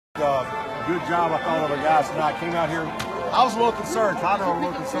good job, I thought, of our guys tonight. Came out here. I was a little concerned. Tyler was a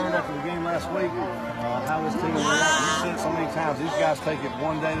little concerned after the game last week how this team will react. You said it so many times. These guys take it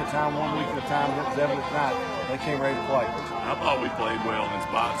one day at a time, 1 week at a time. It was evident tonight. They came ready to play. I thought we played well in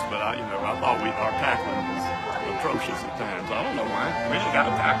spots, but I thought our tackling was atrocious at times. I don't know why. We ain't got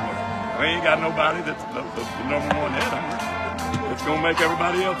a tackler. We ain't got nobody that's the #1 headhunter. It's going to make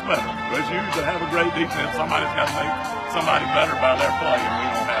everybody else better. Because you to have a great defense, somebody's got to make somebody better by their play, and we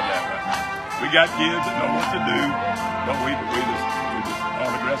don't have that right now. We got kids that know what to do, but we just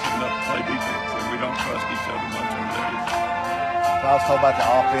aren't aggressive enough to play defense, and we don't trust each other much over there. I was talking about the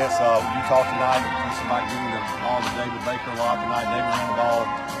offense. You talked tonight about giving the ball to David Baker a lot tonight. David ran the ball.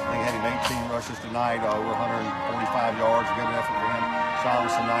 I think he had him 18 rushes tonight, over 145 yards. Good effort for him. Sean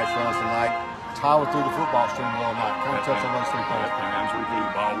was some nice runs tonight. Tyler threw the football string well tonight. Kind of touch on those 3 points. Sometimes we threw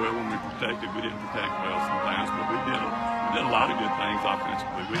the ball well when we protected. We didn't protect well sometimes, but we did a lot of good things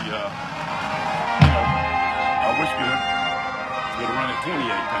offensively. I wish we could have run it 28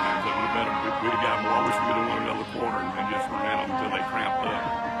 times. That would have better. We'd have got more. I wish we could have won another quarter and just ran them until they cramped up.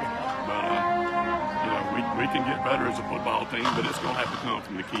 But we can get better as a football team, but it's going to have to come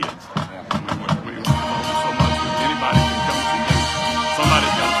from the kids. We so much with anybody can coach and do.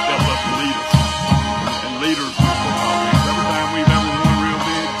 Somebody's got to step up and lead us. And leaders in football games. Every time we've ever won real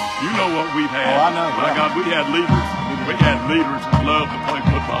big, you know what we've had. Oh, I know. My God, we had leaders. We had leaders that loved to play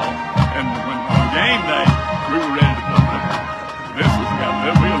football. And when on game day,